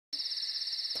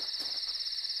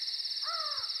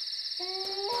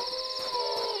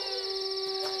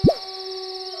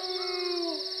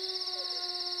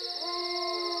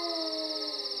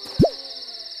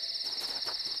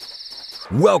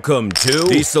Welcome to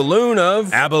the Saloon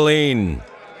of Abilene.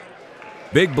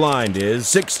 Big blind is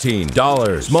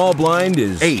 $16. Small blind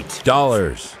is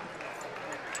 $8.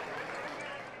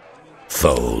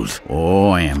 Fold. Oh,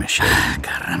 I am ashamed.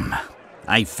 Caramba.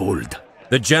 I fold.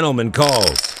 The gentleman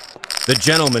calls. The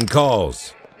gentleman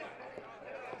calls.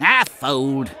 I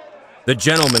fold. The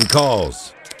gentleman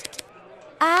calls.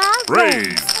 I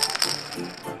Raise.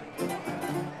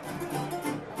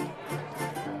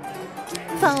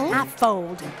 fold. I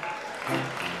fold.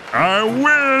 I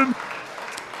win.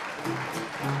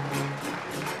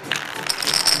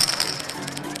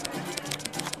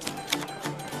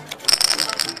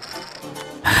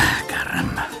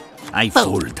 Caramba. I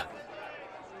fold.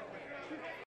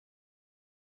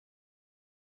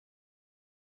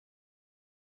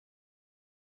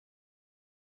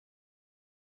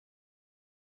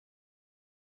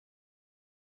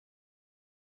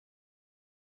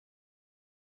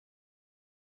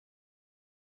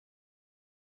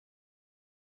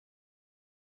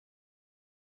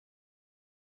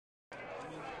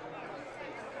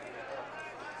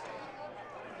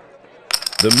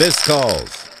 The miss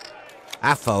calls.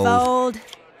 I fold. Fold.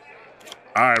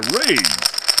 I raise.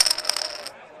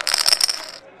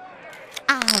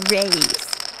 I raise.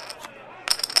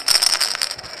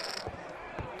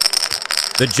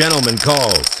 The gentleman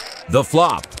calls. The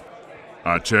flop.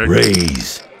 I check.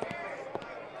 Raise.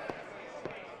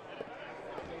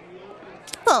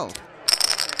 Fold.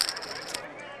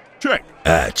 Check.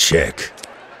 I check.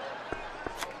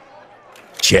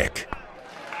 Check.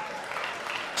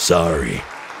 Sorry,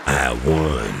 I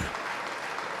won.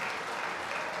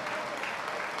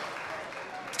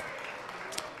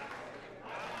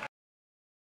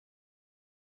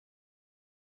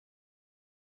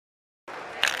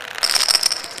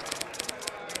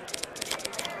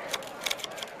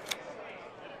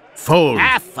 Fold.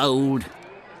 I fold.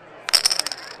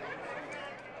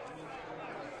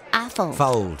 I fold.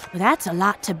 Fold. That's a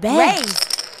lot to bear. Raise.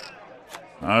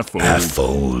 I fold. I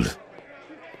fold.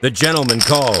 The gentleman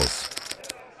calls.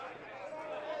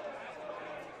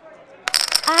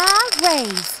 I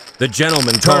raise. The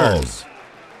gentleman calls.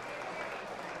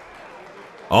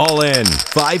 All in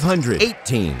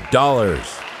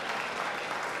 $518.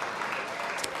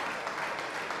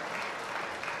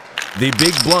 The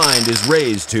big blind is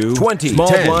raised to $20. Small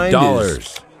blind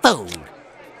is Fold.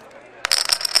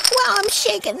 Wow, I'm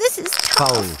shaking. This is tough.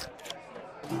 Fold.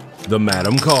 the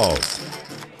madam calls.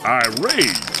 I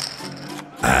raise.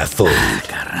 I fold.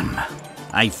 Caramba.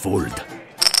 I fold.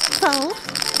 Fold.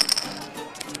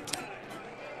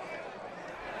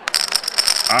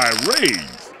 I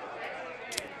raise.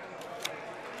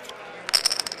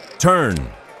 Turn.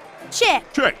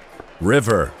 Check. Check.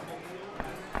 River.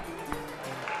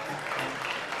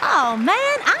 Oh,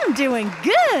 man, I'm doing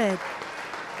good.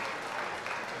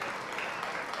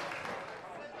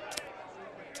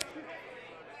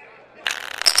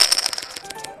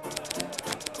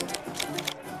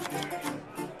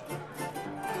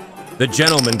 The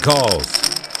gentleman calls.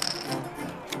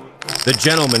 The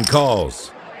gentleman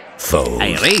calls. Fold.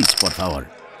 I raise, por favor.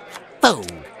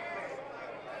 Fold.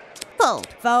 Fold.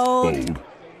 Fold. Fold.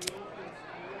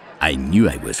 I knew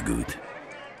I was good.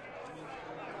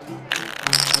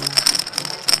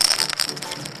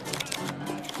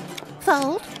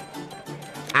 Fold.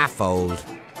 I fold.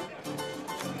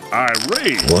 I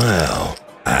raise. Wow.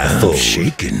 I'm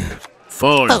shaken.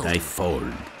 Fold. Fold. I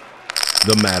fold.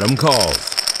 The madam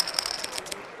calls.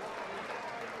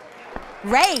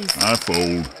 Raise. I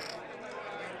fold.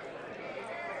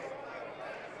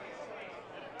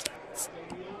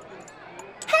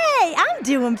 Hey, I'm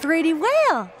doing pretty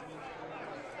well.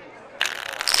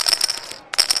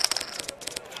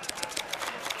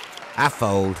 I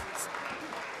fold.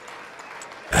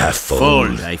 I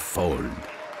fold. I fold.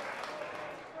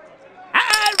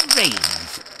 I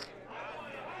raise.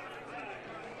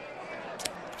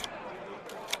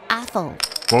 I fold.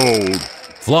 Fold.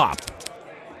 Flop.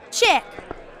 Check.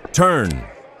 Turn.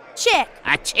 Check.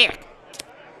 I check.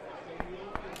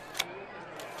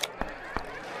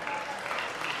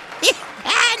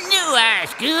 I knew I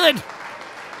was good.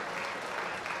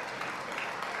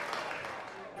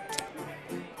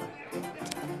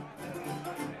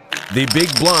 The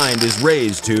big blind is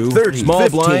raised to $30. Small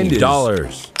blind is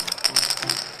 $15.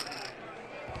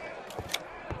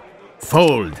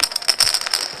 Fold.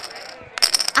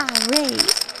 I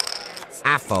raise.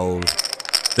 I fold.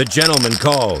 The gentleman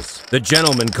calls. The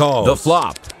gentleman calls. The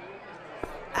flop.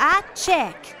 I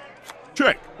check.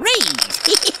 Check. Raise.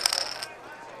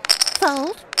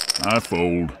 Fold. I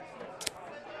fold.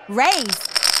 Raise.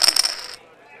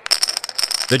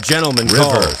 The gentleman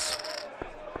calls.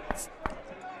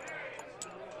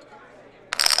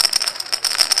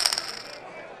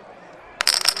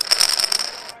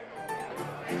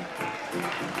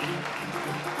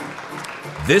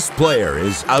 This player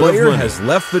is out of money. Player has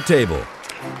left the table.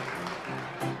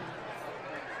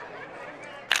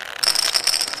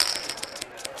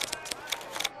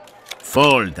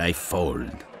 Fold, I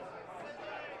fold.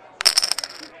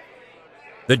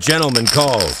 The gentleman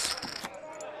calls.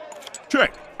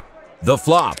 Check. The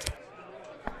flop.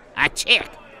 I check.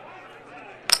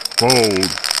 Fold.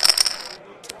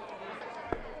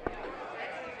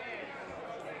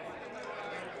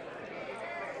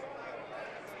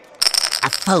 I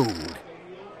fold.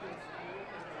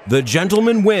 The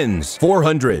gentleman wins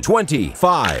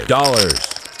 $425.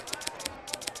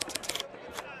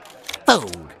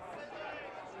 Fold.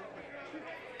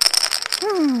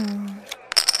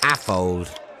 I fold.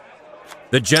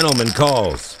 The gentleman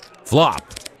calls. Flop.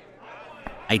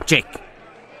 I check.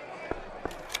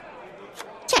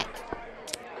 Check.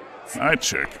 I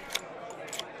check.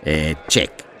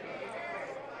 Check.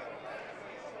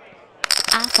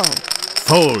 I fold.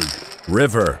 Fold.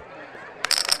 River.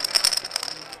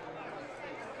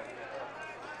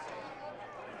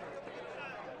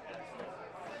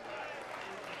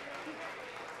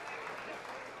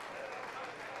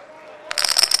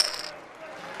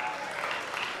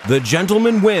 The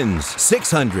gentleman wins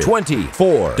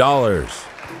 $624.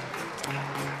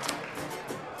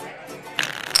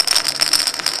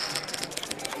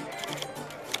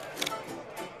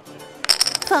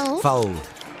 Fold. Fold.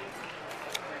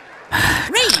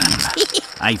 Raise.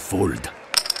 I fold.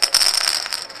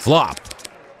 Flop.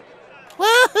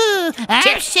 Woohoo!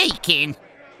 I'm shaking.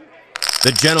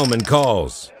 The gentleman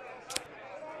calls.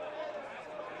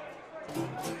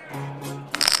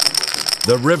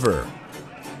 The river.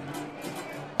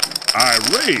 I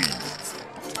raise.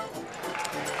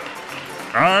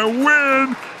 I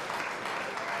win.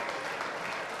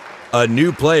 A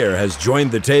new player has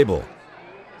joined the table.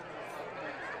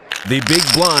 The big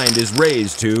blind is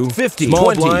raised to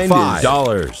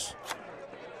 $25.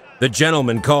 The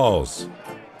gentleman calls.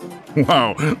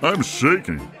 Wow, I'm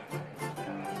shaking.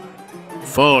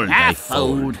 Fold, I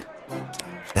fold.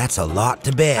 That's a lot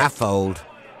to bet. I fold.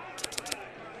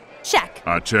 Check.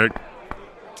 I check.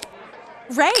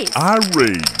 Raise. I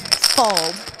raise.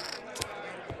 Fold.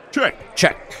 Check.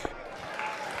 Check.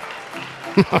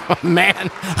 Man,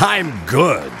 I'm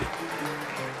good.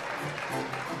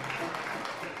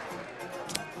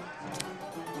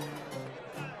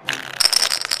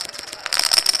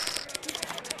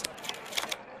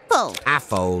 Fold. I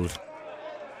fold.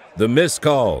 The miss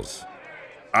calls.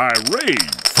 I raise.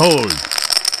 Fold.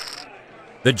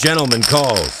 The gentleman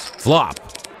calls. Flop.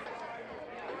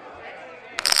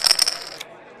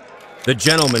 The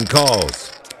gentleman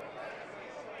calls.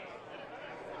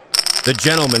 The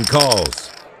gentleman calls.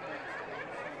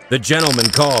 The gentleman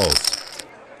calls.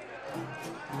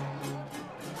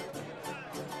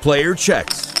 Player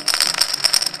checks.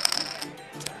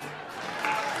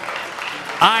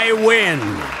 I win.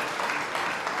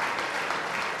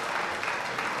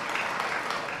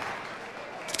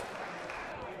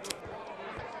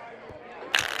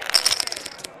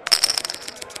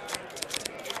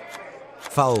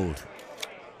 Fold.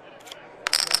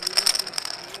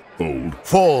 Fold.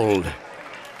 Fold.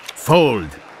 Fold.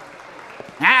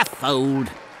 I fold.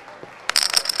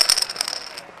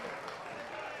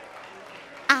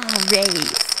 I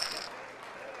raise.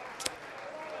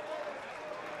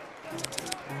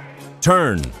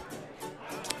 Turn.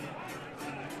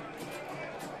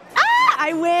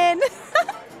 I win.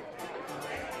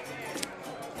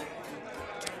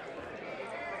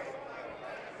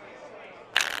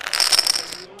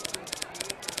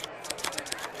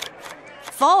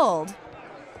 Fold.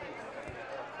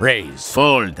 Raise.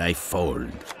 Fold, I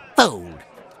fold. Fold.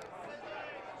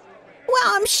 Well,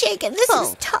 I'm shaking. This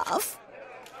is tough.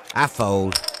 I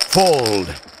fold.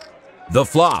 Fold. The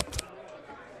flop.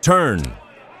 Turn.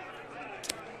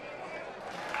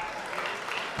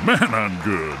 Man, I'm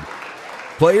good.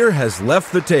 Player has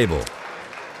left the table.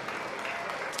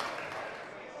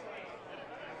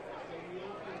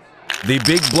 The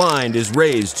big blind is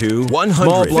raised to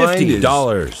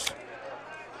 $150.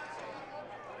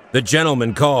 The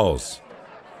gentleman calls.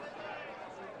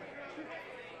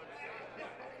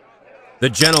 The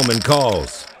gentleman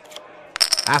calls.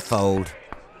 I fold.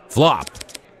 Flop.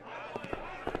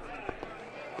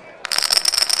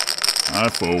 I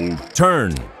fold.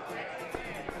 Turn.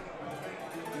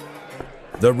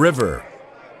 The river.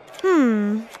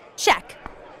 Check.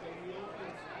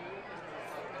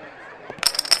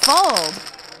 Fold.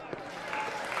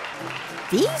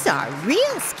 These are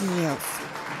real skills.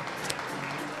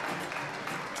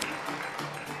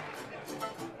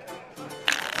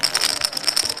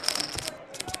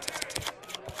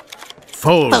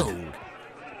 Fold. Fold.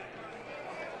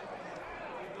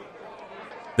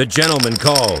 The gentleman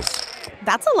calls.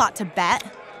 That's a lot to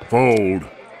bet. Fold.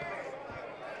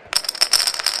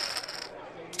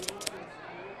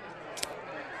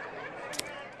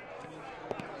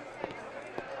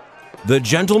 The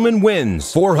gentleman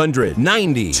wins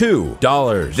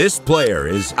 $492. This player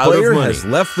is out of money. Has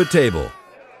left the table.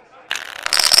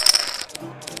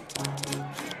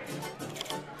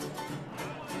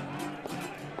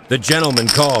 The gentleman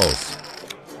calls.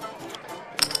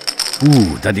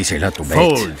 Ooh, that is a lot to bet.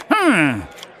 Fold.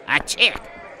 A check.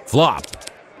 Flop.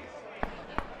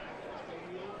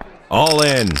 All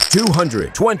in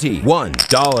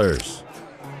 $221.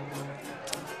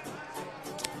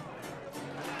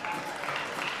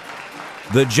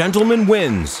 The gentleman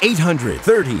wins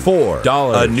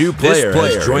 $834. A new player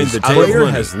has joined the table. Player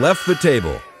has left the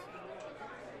table.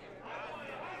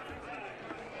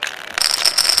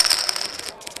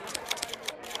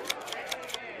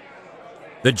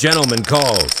 The gentleman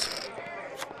calls.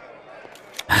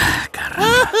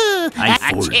 I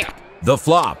fold. The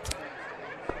flop.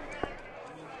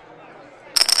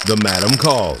 The madam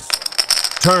calls.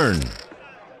 Turn.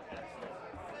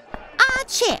 I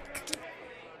check.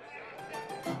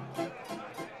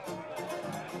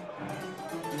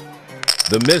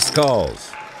 The miss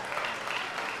calls.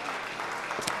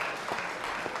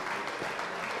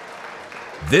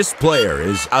 This player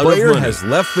is out of money. Has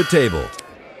left the table.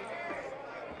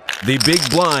 The big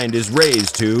blind is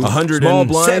raised to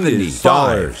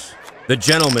 $170. The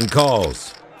gentleman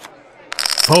calls.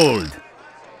 Fold.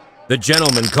 The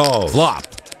gentleman calls. Flop.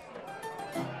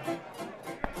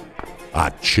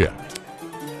 I check.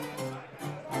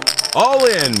 All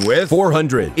in with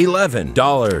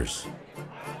 $411.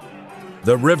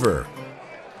 The river.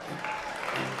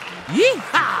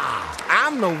 Yeehaw!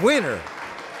 I'm the winner.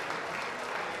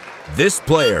 This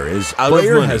player is out of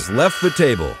money. Has left the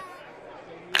table.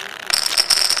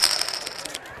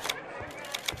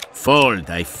 Fold,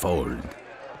 I fold.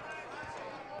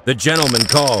 The gentleman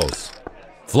calls.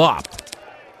 Flop.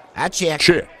 I check.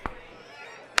 Check.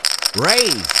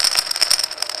 Raise.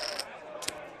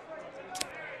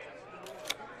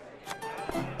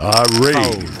 I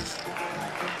raise.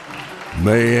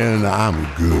 Man, I'm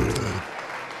good.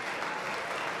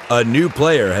 A new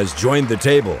player has joined the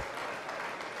table.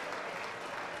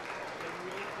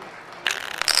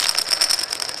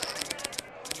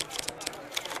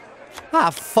 I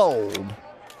fold.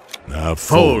 Now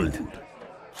Fold.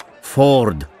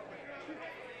 Ford.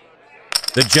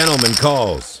 The gentleman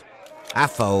calls. I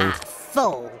fold.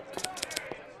 Fold.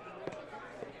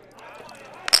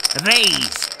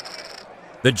 Raise.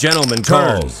 The gentleman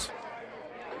calls.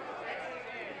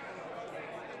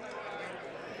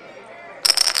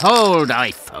 Fold,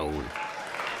 I fold.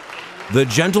 The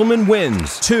gentleman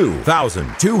wins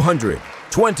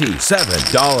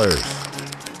 $2,227.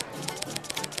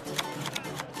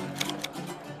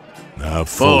 Now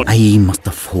fold. I must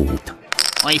fold.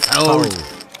 I fold.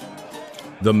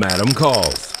 The madam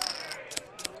calls.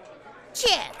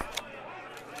 Check.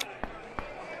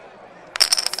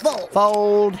 Fold.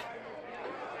 Fold.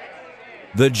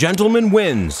 The gentleman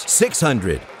wins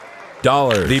 $600.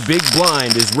 The big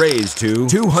blind is raised to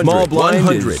 $200. Small blind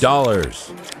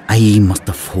 $100. I must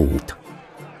fold.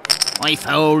 I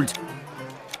fold.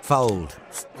 Fold.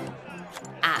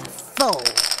 I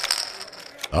fold.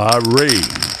 I raise.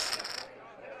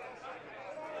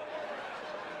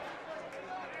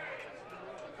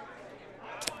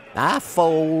 I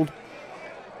fold.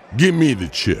 Give me the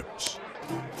chips.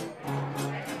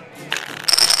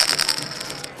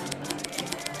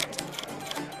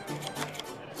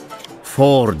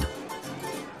 Ford.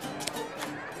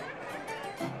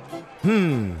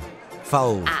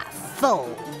 Fold. I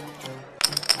fold.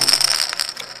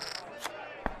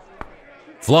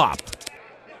 Flop.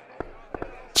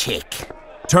 Check.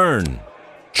 Turn.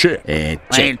 Check.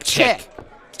 Check. Check.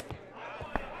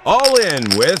 All in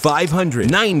with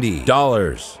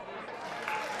 $590.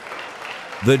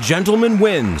 The gentleman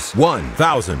wins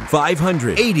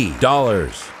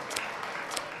 $1,580.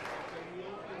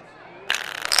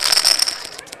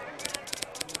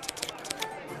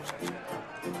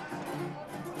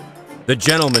 The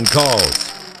gentleman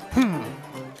calls.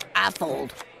 I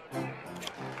fold.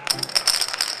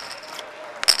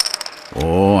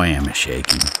 Oh, I am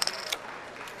shaking.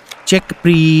 Check,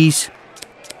 please.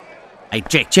 I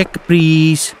check. Check,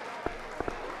 please.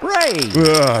 Raise.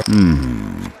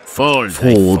 Fold. Fold. I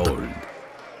fold.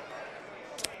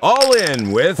 All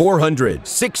in with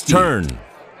 460. Turn.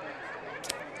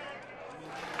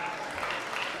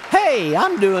 Hey,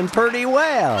 I'm doing pretty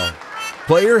well.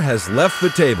 Player has left the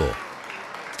table.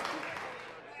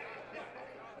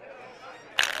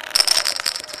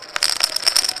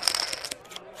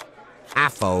 I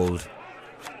fold.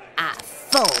 I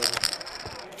fold.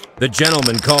 The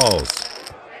gentleman calls.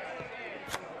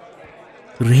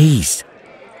 Raise.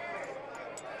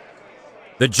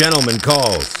 The gentleman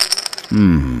calls.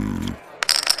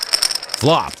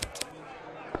 Flop.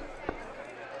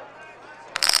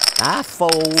 I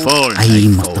fold. Fold. I I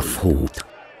must fold. fold.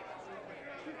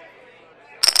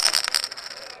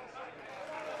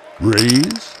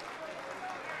 Raise.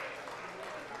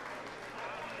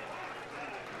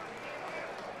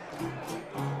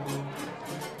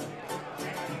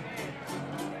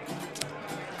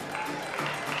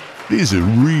 These are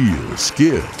real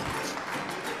skills.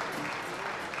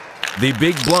 The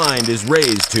big blind is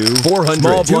raised to 400.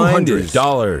 Small blind is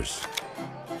 $200.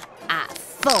 I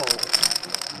fold.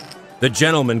 The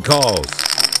gentleman calls.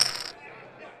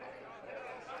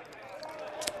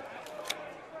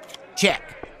 Check.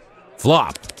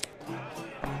 Flop.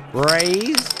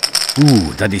 Raise.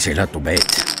 Ooh, that is a lot to bet.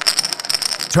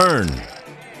 Turn.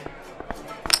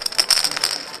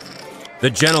 The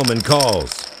gentleman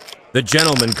calls. The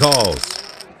gentleman calls.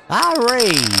 I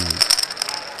raise.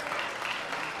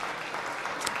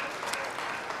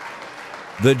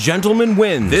 The gentleman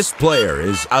wins. This player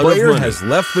is out of money. Player has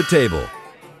left the table.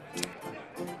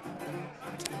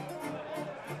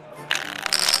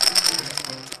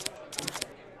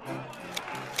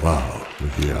 Wow,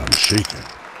 look here, I'm shaking.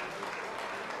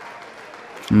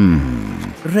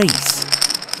 Raise.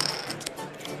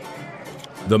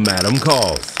 The madam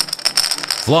calls.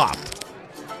 Flop.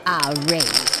 I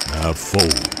raise. I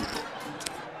fold.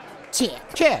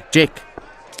 Check. Check. Check.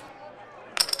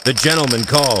 The gentleman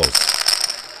calls.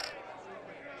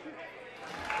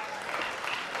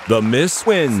 The miss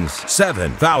wins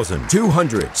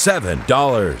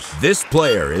 $7,207. This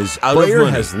player is out of money. Player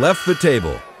has left the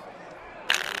table.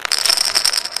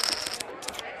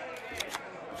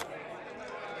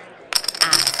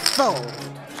 I fold.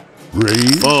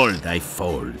 Raise. Fold. I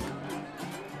fold.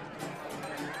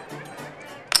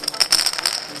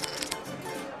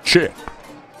 Check.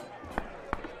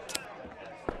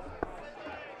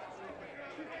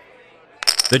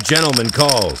 The gentleman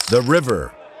calls. The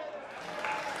river.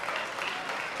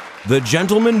 The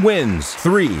gentleman wins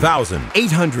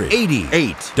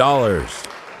 $3,888.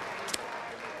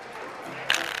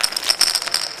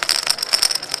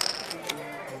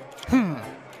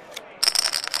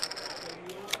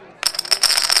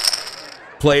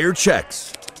 Player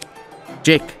checks.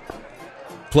 Check.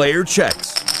 Player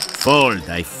checks. Fold.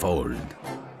 I fold.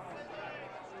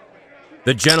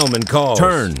 The gentleman calls.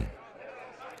 Turn.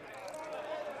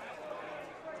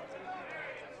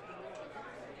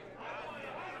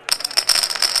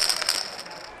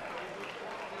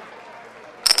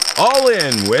 All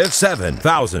in with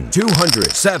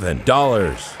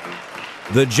 $7,207.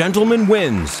 The gentleman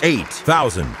wins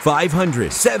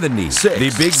 $8,576.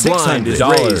 The big blind is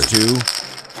raised to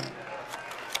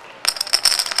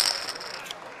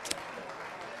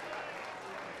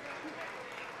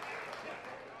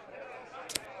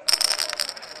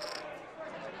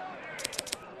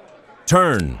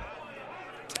turn.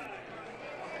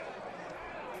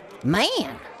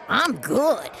 Man, I'm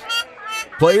good.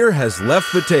 Player has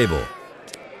left the table.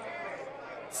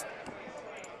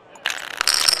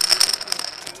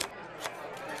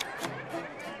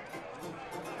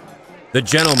 The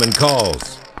gentleman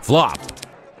calls. Flop.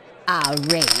 I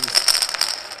raise.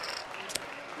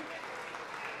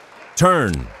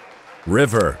 Turn.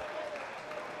 River.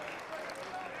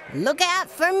 Look out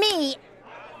for me.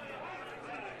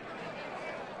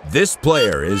 This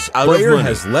player is out of money. Player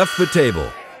has left the table.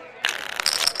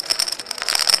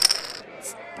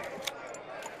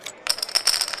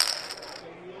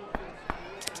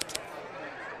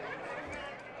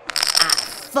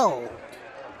 Fold.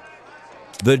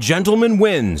 The gentleman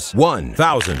wins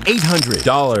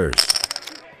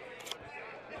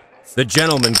 $1,800. The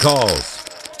gentleman calls.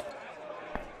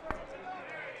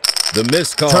 The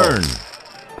miss calls. Turn.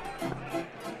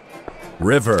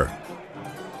 River.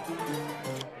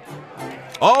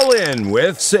 All in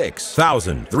with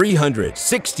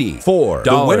 $6,364.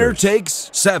 The winner takes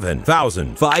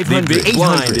 $7,500. The big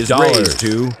blind is raised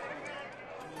to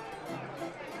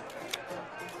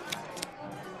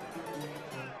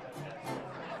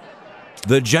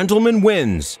the gentleman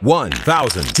wins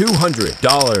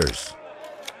 $1,200.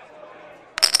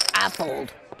 I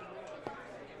fold.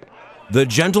 The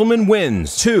gentleman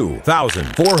wins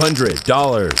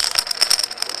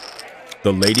 $2,400.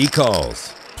 The lady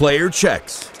calls. Player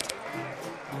checks.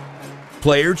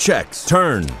 Player checks.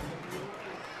 Turn.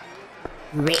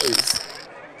 Raise.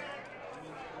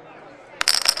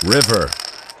 River.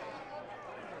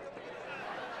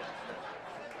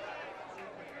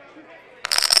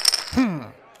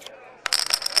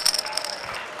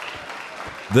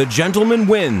 The gentleman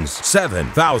wins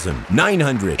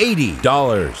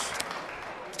 $7,980.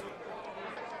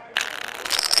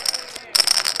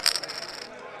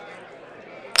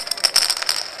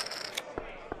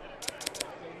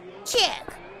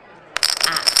 Check.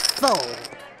 I fold.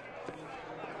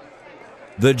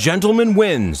 The gentleman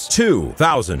wins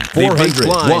 $2,400. The big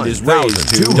blind is raised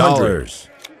to $200.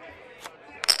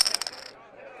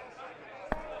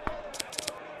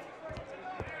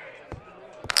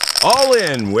 All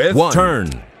in with one.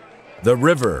 Turn. The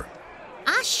river.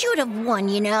 I should have won,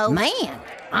 you know. Man,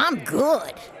 I'm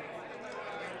good.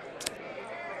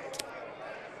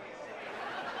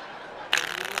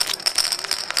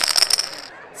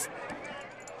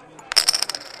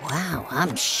 Wow,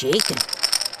 I'm shaking.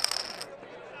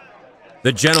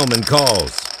 The gentleman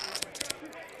calls.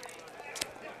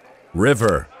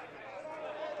 River.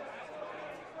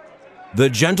 The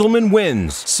gentleman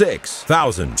wins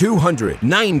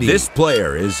 $6,290. This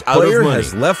player is out of money. Player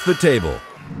has left the table.